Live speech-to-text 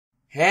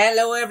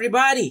Hello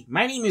everybody,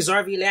 my name is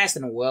RV Last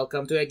and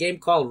welcome to a game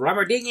called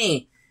Rubber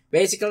Dinghy.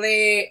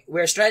 Basically,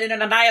 we're stranded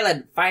on an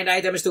island, find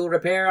items to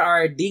repair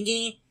our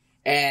dinghy,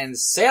 and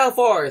sail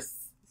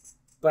forth.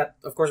 But,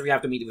 of course, we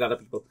have to meet with other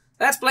people.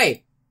 Let's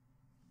play!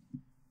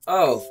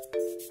 Oh.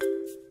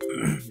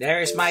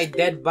 There's my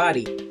dead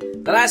body.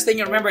 The last thing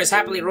you remember is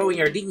happily rowing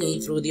your dinghy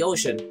through the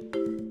ocean.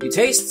 You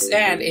taste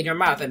sand in your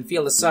mouth and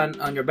feel the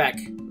sun on your back.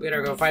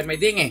 Better go find my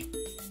dinghy.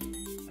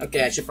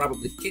 Okay, I should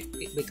probably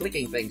be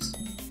clicking things.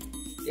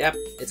 Yep,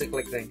 it's a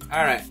click thing.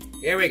 Alright,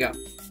 here we go.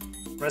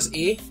 Press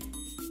E.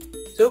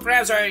 Two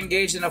crabs are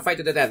engaged in a fight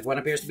to the death. One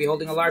appears to be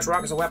holding a large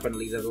rock as a weapon.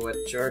 Leave them to it,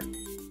 sure.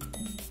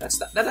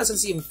 That doesn't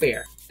seem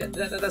fair. That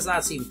does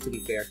not seem to be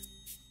fair.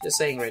 Just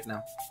saying right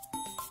now.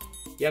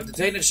 You have to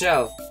take the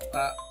shell.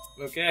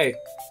 Okay.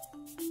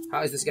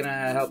 How is this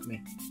gonna help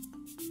me?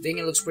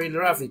 Dinghy looks pretty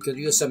rough. It could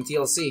use some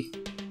TLC.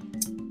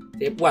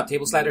 What,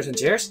 table sliders and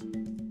chairs?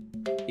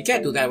 You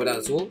can't do that without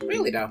a tool.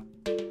 Really now?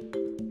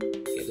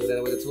 Can't do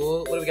that with a tool.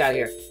 What do we got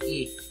here?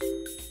 E.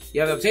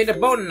 You have obtained a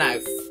bone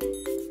knife.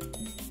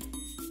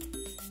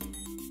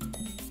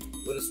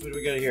 What do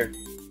we got here?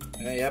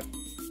 Yep.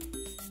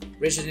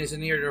 Riches is in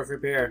need of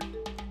repair.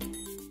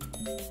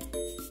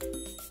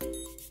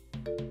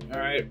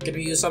 Alright, can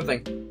we use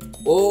something?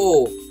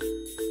 Oh!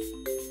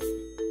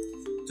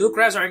 Two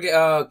crabs are engaged.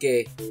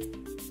 Okay.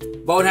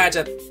 Bone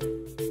hatchet.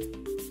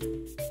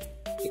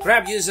 The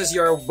crab uses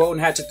your bone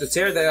hatchet to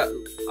tear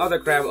the other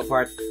crab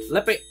apart,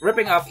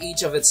 ripping off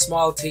each of its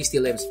small, tasty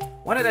limbs.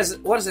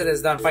 Once it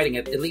is done fighting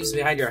it, it leaves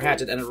behind your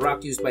hatchet and a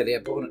rock used by the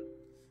opponent.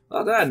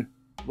 Well done.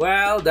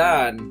 Well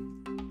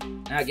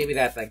done. Now give me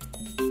that thing.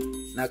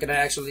 Now can I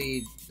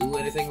actually do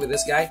anything with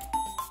this guy?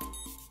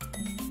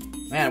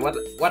 Man, what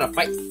a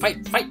fight.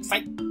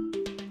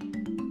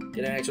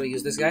 Can I actually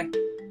use this guy?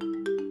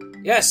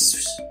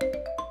 Yes!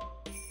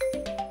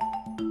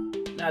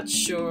 Not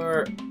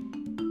sure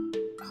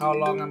how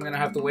long I'm gonna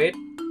have to wait.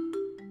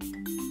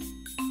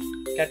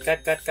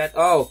 Cut.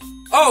 Oh!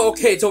 Oh,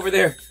 okay, it's over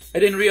there. I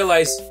didn't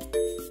realize.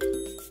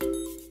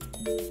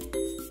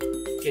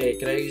 Okay,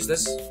 can I use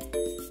this?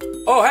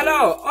 Oh,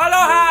 hello!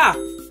 Aloha!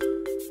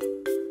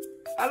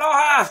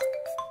 Aloha!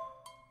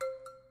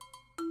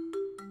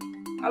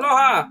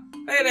 Aloha!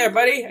 Hey there,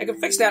 buddy. I can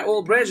fix that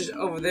old bridge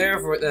over there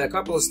for a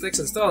couple of sticks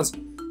and stones.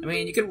 I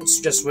mean, you could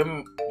just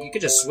swim. You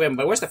could just swim,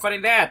 but where's the fun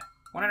in that?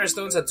 100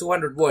 stones and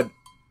 200 wood.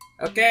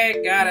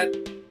 Okay, got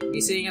it.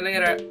 Be seeing you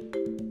later.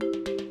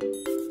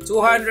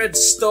 200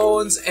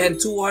 stones and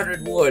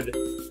 200 wood.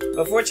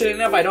 But fortunately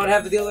enough, I don't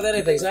have to deal with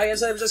anything, so I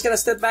guess I'm just gonna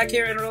sit back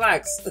here and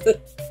relax.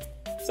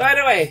 So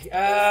anyway,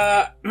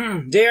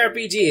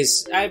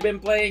 JRPGs. I've been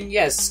playing,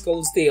 yes,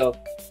 Cold Steel.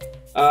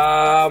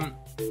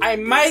 I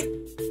might,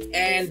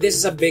 and this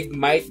is a big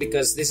might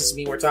because this is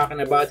me we're talking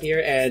about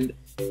here, and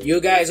you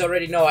guys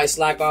already know I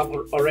slack off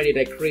already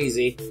like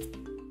crazy.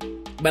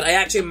 But I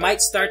actually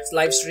might start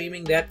live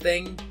streaming that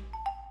thing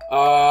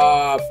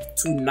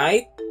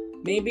tonight,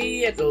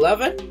 maybe at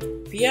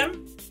 11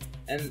 p.m.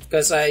 And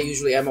because I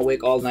usually am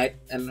awake all night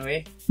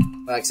anyway,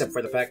 except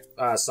for the fact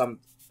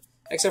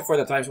except for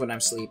the times when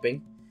I'm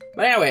sleeping.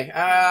 But anyway,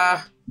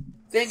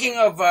 thinking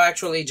of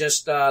actually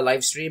just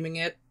live streaming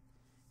it,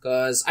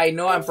 because I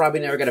know I'm probably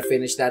never gonna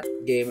finish that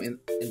game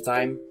in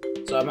time.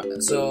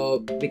 So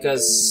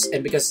because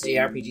the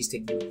RPGs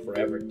take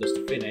forever just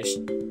to finish,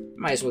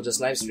 might as well just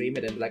live stream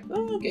it and be like,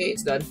 oh, okay,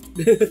 it's done.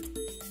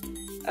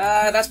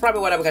 That's probably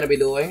what I'm gonna be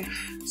doing.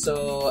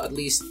 So at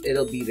least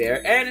it'll be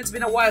there. And it's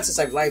been a while since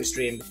I've live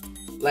streamed,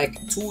 like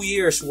 2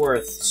 years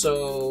worth.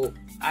 So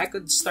I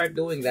could start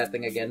doing that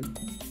thing again.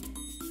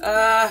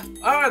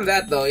 Other than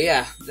that though,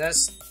 yeah,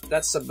 that's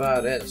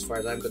about it as far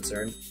as I'm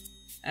concerned.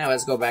 Anyway,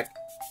 let's go back.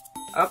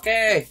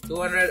 Okay,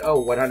 200. Oh,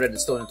 100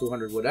 stone and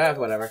 200 wood.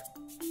 Whatever.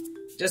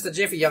 Just a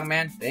jiffy, young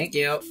man. Thank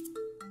you.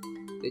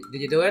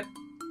 Did you do it?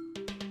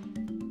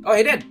 Oh,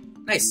 he did.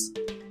 Nice.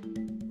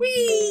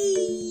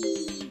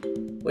 Whee!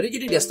 What did you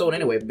need a stone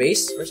anyway?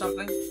 Base or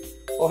something?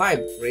 Oh, hi,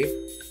 grave.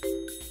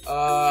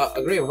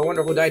 A grave. I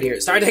wonder who died here.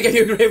 Sorry to give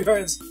you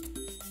graveyards.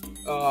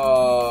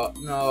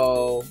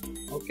 No.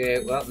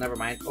 Okay, well, never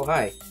mind. Oh,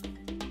 hi.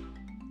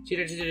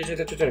 Cheater.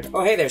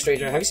 Oh, hey there,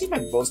 stranger. Have you seen my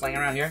bones lying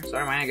around here?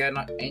 Sorry, man,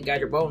 I ain't got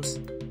your bones.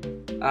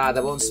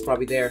 The bones is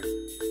probably there.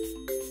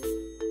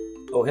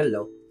 Oh,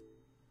 hello.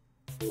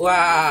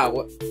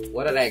 Wow,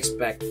 what did I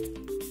expect?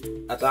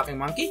 A talking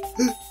monkey?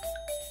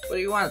 What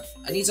do you want?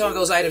 I need some of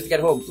those items to get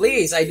home.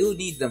 Please, I do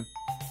need them.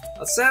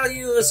 I'll sell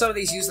you some of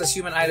these useless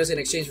human items in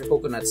exchange for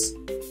coconuts.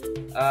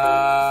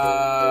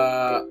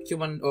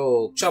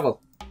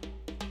 Shovel.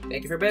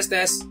 Thank you for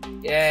business.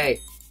 Yay.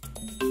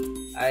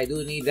 I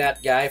do need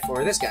that guy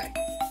for this guy.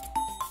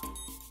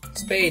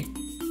 Spade.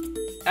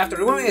 After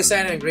removing the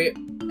sand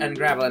and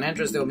gravel, an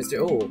entrance to a mystery.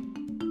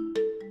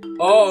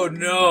 Oh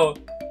no!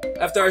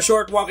 After a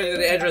short walk into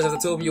the entrance of the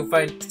tomb, you'll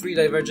find 3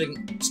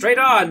 diverging straight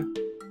on.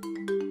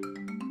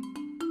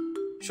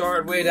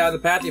 Short way down the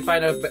path, you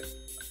find a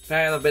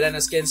pile of banana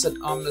skins, an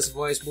ominous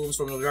voice booms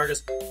from the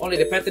darkness. Only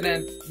the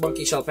penitent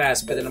monkey shall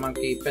pass. Penitent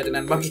monkey,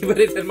 penitent monkey,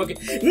 penitent monkey.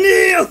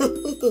 Kneel!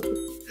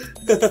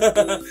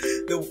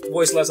 The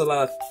voice laughs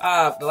aloud.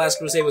 Ah, The Last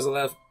Crusade was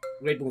a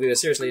great movie, but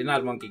seriously,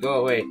 not monkey. Go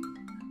away.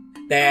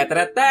 Da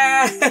da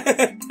da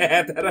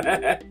da da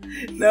da.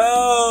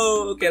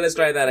 No! Okay, let's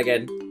try that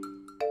again.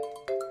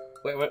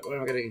 Wait, what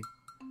am I getting?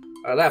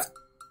 Left.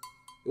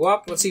 You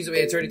walk what seems to be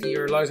eternity,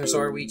 your lungs are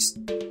sore, we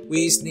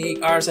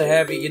sneak, arms are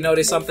heavy, you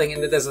notice something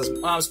in the distance.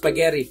 Mom's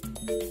spaghetti.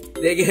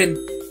 Dig in.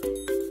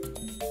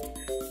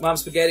 Mom's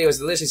spaghetti was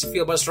delicious, you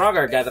feel much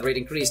stronger, gather rate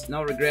increased,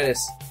 no regret.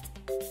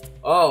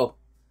 Oh.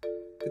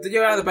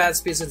 Continue on the path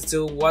splits into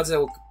two. One's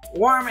a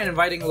warm and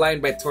inviting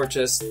lined by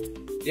torches.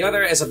 The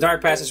other is a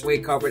dark passageway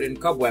covered in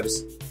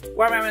cobwebs.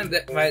 Warm and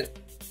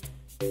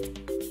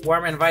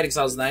inviting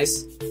sounds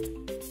nice.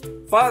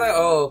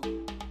 Follow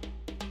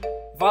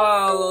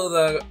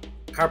the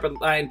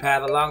carpet-lined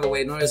path along the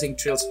way, noticing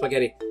trailed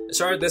spaghetti. A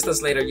short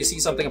distance later, you see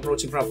something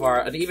approaching from afar.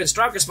 An even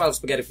stronger smell of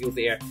spaghetti fills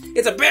the air.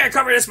 It's a bear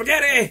covered in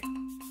spaghetti!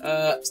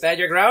 Stand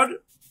your ground?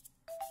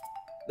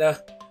 The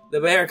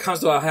bear comes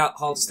to a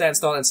halt,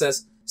 standstill, and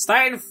says,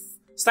 Stein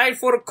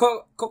for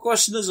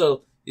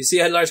Kokosnuzzle. You see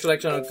a large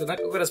collection of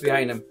coconuts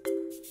behind him.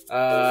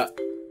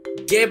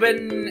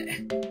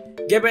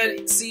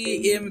 Geben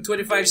sie im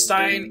 25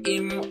 Stein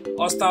im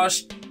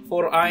Austausch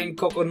für ein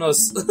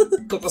Kokosnuss.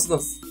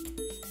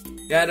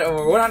 Yeah,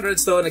 over 100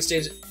 stone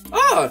exchange.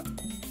 Oh!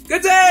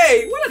 Good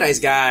day! What a nice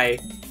guy!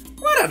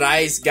 What a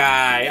nice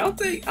guy! I'll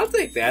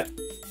take that.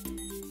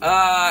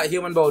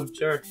 Human bone,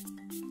 sure.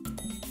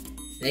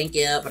 Thank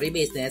you for your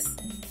business.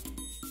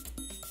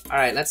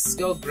 Alright, let's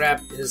go grab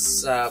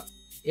his,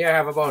 here, I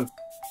have a bone.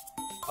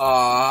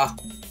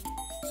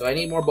 So I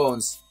need more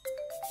bones.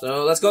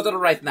 So let's go to the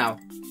right now.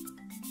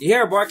 You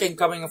hear barking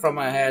coming from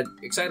ahead.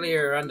 Excitedly,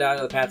 you run down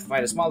the path to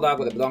find a small dog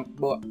with a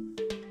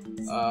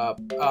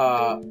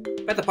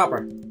pet the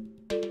pupper.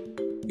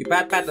 You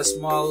pat the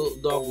small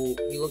dog who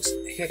he looks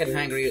heckin'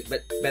 hungry,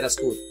 but better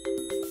scoot.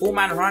 Oh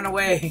man, run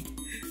away!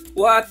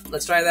 What?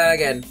 Let's try that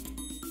again.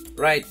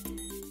 Right.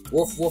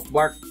 Woof woof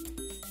bark.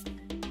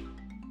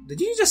 Did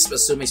you just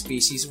assume a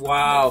species?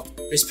 Wow.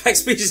 Respect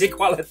species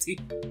equality.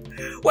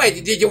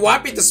 Wait, did you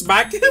want me to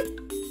smack him?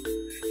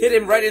 Hit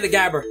him right in the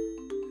gabber.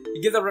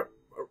 You give the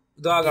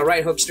dog a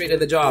right hook straight in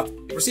the jaw.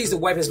 He proceeds to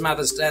wipe his mouth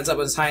and stands up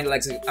on his hind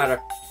legs at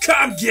her.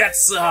 Come get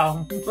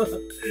some!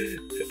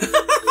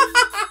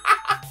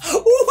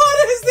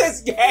 What is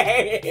this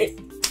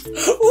game?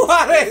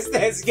 What is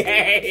this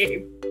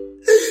game?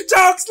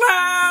 Choke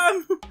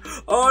slam!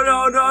 Oh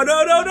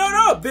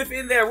no! Biff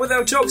in there with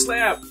a choke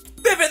slam!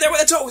 Biff in there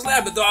with a choke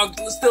slam! The dog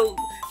still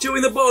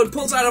chewing the bone,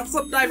 pulls out a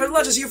flip knife and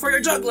lunges you for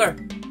your juggler.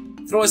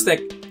 Throw a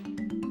stick.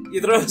 You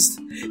throw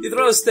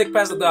a stick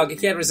past the dog. He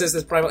can't resist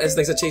his primal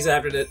instincts and chase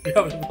after the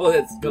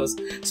bullet. Goes,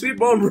 sweet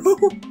bone, bro.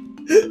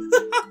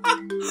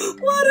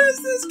 What is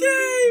this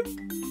game?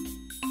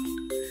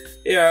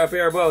 Here, a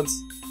pair of bones.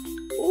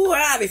 Ooh,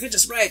 they fit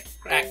just right.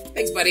 Crack.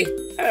 Thanks, buddy.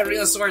 I have a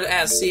real sore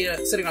ass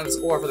sitting on this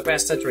ore for the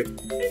past century.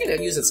 You're gonna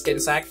use it, skin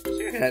sack.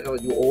 You're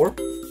gonna you ore.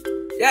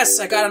 Yes,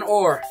 I got an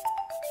ore.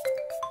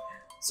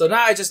 So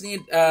now I just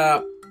need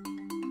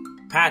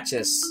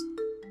patches.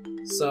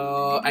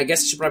 So I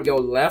guess I should probably go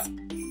left.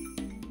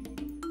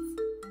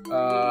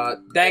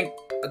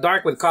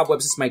 Dark with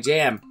cobwebs is my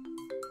jam.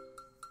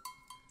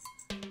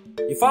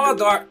 You follow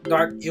dark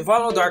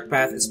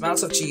path. It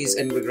smells of cheese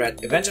and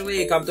regret.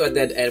 Eventually, you come to a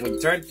dead end. When you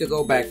turn to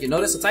go back, you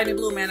notice a tiny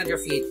blue man at your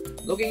feet.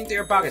 Looking into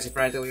your pockets, you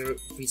frantically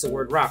repeats the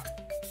word rock.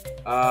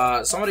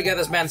 Someone to get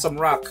this man some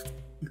rock.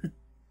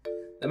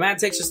 The man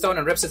takes your stone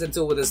and rips it in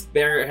two with his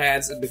bare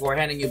hands before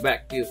handing you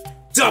back to you.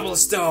 Double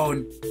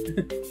stone!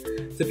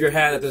 Tip your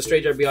hand at the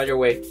stranger beyond your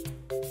way.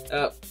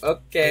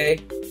 Okay.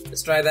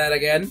 Let's try that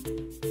again.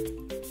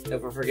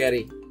 Never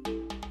forgetty.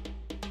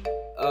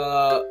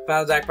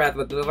 Found Jack Path,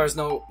 but delivers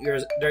no your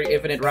dirty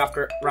infinite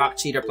rock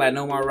cheater plan.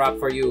 No more rock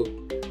for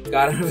you.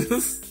 Got it.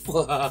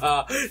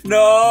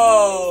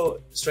 No!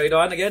 Straight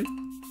on again?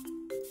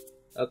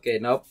 Okay,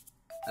 nope.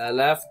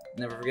 Left.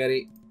 Never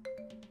forgetty.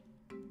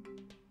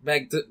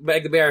 Beg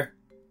the bear.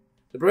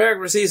 The bear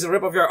receives a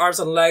rip of your arms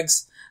and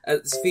legs.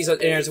 As feast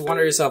on innards, you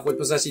wonder yourself what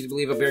possessed you to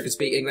believe a bear could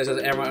speak English as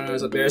everyone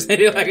knows what bears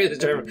native language is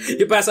German.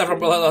 You pass out from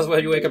below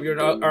when you wake up, your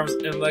arms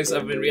and legs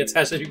have been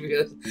reattached.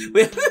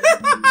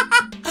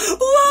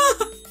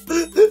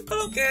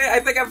 Okay, I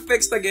think I'm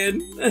fixed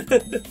again.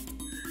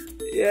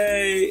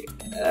 Yay.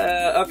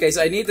 Okay,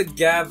 so I need to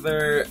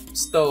gather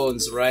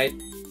stones, right?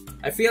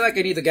 I feel like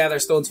I need to gather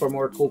stones for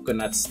more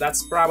coconuts.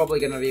 That's probably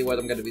gonna be what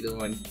I'm gonna be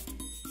doing.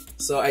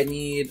 So I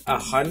need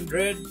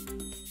 100.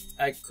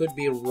 I could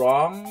be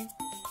wrong,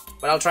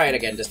 but I'll try it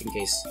again just in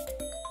case.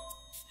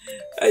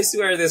 I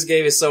swear this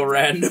game is so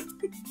random.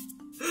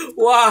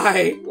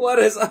 Why? What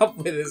is up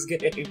with this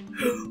game?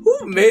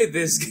 Who made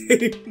this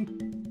game?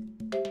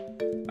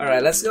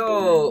 Alright, let's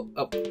go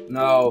up.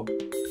 No.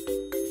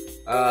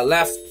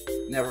 Left.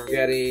 Never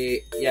forget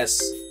it. Yes.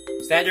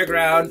 Stand your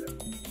ground.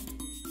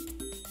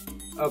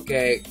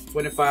 Okay,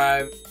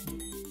 25.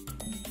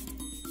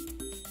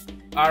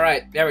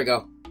 Alright, there we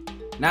go.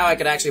 Now I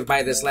can actually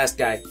buy this last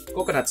guy.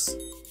 Coconuts.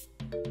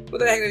 What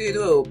the heck did you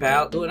do,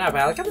 pal? Do it now,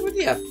 pal. I can't with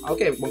you.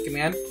 Okay, monkey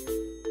man.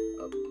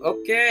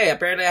 Okay,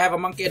 apparently I have a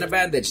monkey and a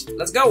bandage.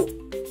 Let's go!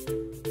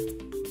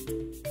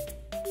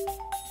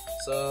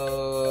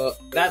 So...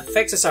 that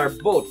fixes our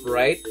boat,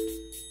 right?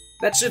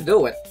 That should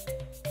do it.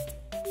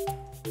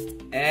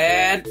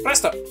 And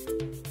presto!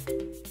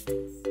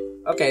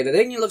 Okay, the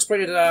dinghy looks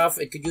pretty tough.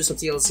 It could use some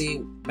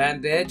TLC.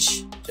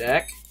 Bandage.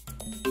 Check.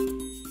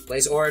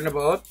 Place ore in the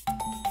boat.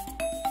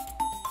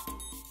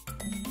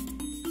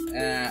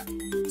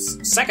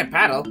 Second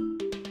paddle? How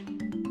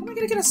am I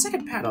gonna get a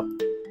second paddle?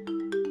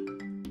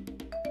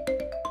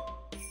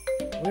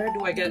 Where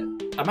do I get...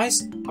 Am I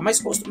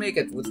supposed to make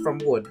it from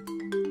wood?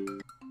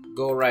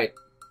 Go right.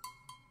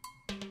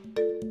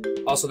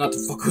 Also not to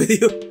fuck with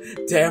you.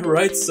 Damn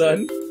right,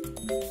 son.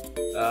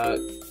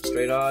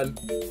 Straight on.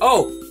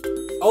 Oh!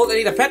 Oh, I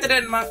need a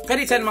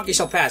petty 10 monkey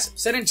shall pass.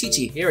 Send in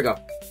Chi-Chi. Here we go.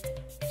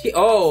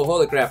 Oh,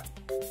 holy crap.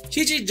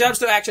 Chi-Chi jumps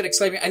to action,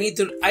 exclaiming,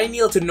 I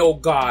kneel to know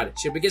God.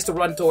 She begins to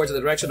run towards the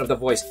direction of the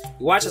voice.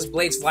 You watch as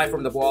blades fly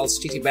from the walls.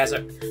 Chi-Chi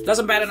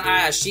doesn't bat an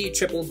eye as she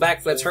triple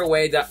backflips her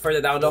way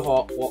further down the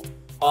hall.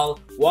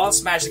 Walls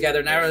smash together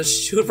and arrows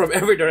shoot from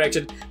every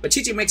direction, but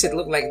Chi-Chi makes it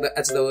look like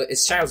as though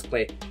it's child's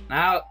play.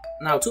 Now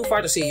too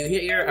far to see, you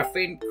hear a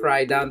faint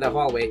cry down the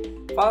hallway,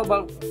 followed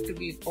by what could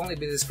only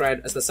be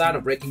described as the sound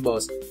of breaking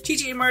bows.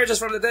 Chi-Chi emerges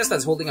from the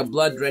distance holding a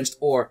blood-drenched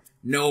oar.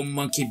 No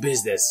monkey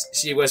business,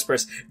 she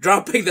whispers,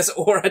 dropping this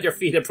oar at your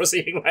feet and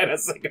proceeding to light a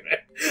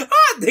cigarette.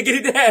 Ah,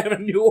 diggity damn, a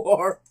new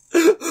oar.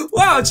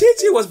 Wow,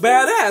 Chi-Chi was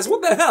badass,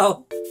 what the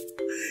hell?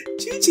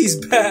 Chi-Chi's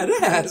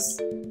badass.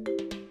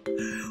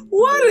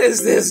 What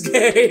is this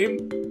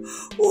game?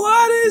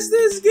 What is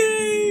this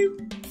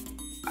game?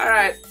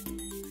 Alright.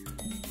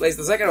 Place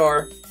the second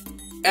ore.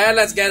 And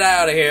let's get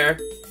out of here.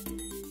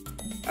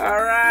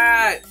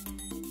 Alright.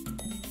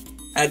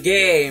 A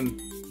game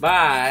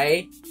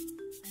by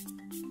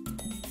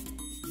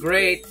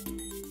Great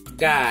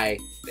Guy.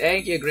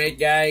 Thank you, Great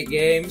Guy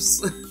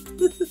Games.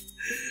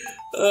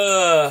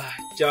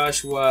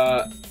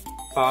 Joshua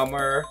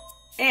Palmer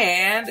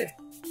and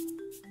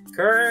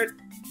Kurt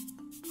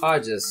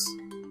Hodges.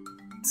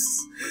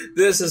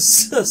 This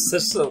is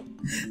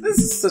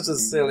such a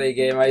silly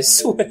game, I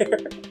swear.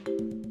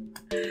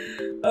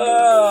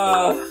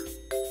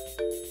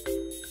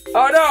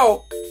 Oh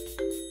no!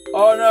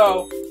 Oh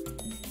no!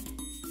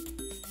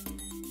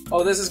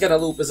 Oh, this is gonna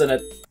loop, isn't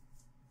it?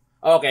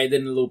 Okay, it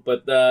didn't loop,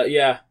 but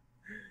yeah.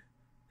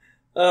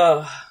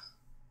 I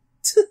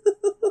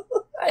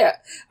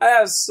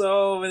have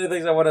so many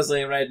things I want to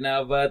say right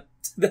now, but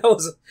that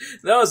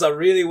was a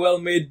really well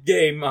made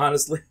game,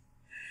 honestly.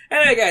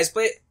 Anyway, guys,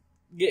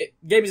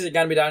 games are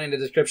gonna be down in the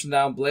description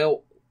down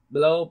below.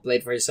 Play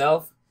it for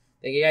yourself.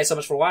 Thank you guys so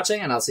much for watching,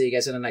 and I'll see you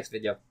guys in the next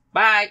video.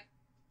 Bye!